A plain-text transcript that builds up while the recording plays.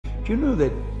Do you know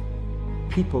that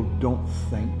people don't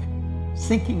think?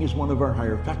 Thinking is one of our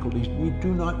higher faculties. We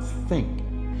do not think.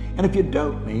 And if you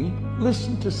doubt me,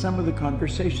 listen to some of the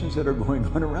conversations that are going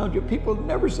on around you. People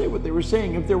never say what they were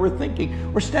saying if they were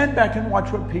thinking, or stand back and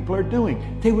watch what people are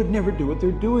doing. They would never do what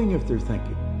they're doing if they're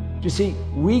thinking. You see,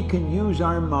 we can use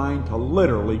our mind to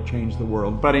literally change the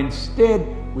world, but instead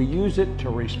we use it to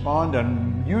respond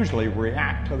and usually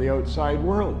react to the outside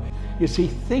world. You see,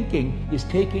 thinking is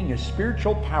taking a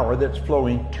spiritual power that's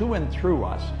flowing to and through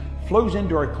us, flows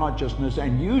into our consciousness,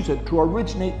 and use it to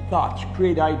originate thoughts,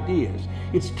 create ideas.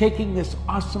 It's taking this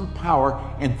awesome power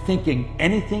and thinking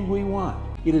anything we want.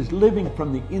 It is living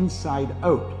from the inside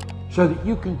out, so that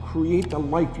you can create the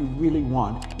life you really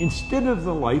want instead of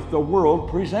the life the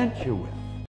world presents you with.